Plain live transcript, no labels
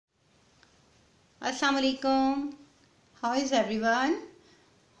Assalamu alaikum. How is everyone?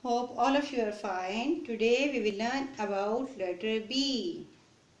 Hope all of you are fine. Today we will learn about letter B.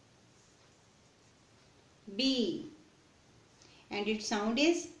 B. And its sound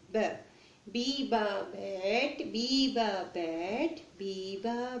is B. B ba bat, B ba bat, B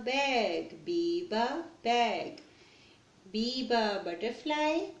ba bag, B ba bag. B ba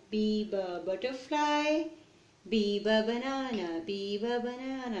butterfly, B ba butterfly, B ba banana, B ba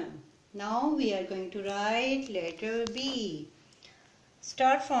banana. Now we are going to write letter B.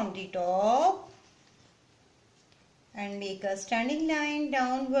 Start from the top and make a standing line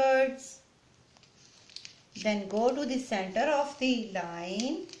downwards. Then go to the center of the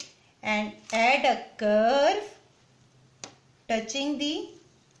line and add a curve touching the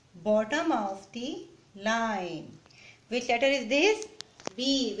bottom of the line. Which letter is this?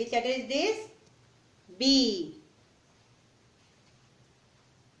 B. Which letter is this? B.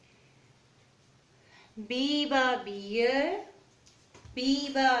 B ba beer, B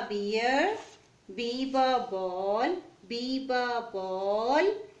ba beer, B ba ball, B ba ball,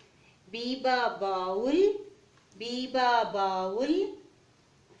 B ba bowl, B ba bowl,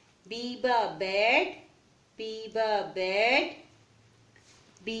 B ba bed, B ba bed,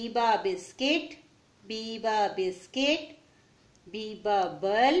 B ba biscuit, B ba biscuit, B ba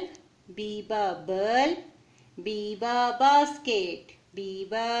bulb, B ba bulb, B ba basket, B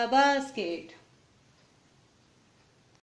ba basket.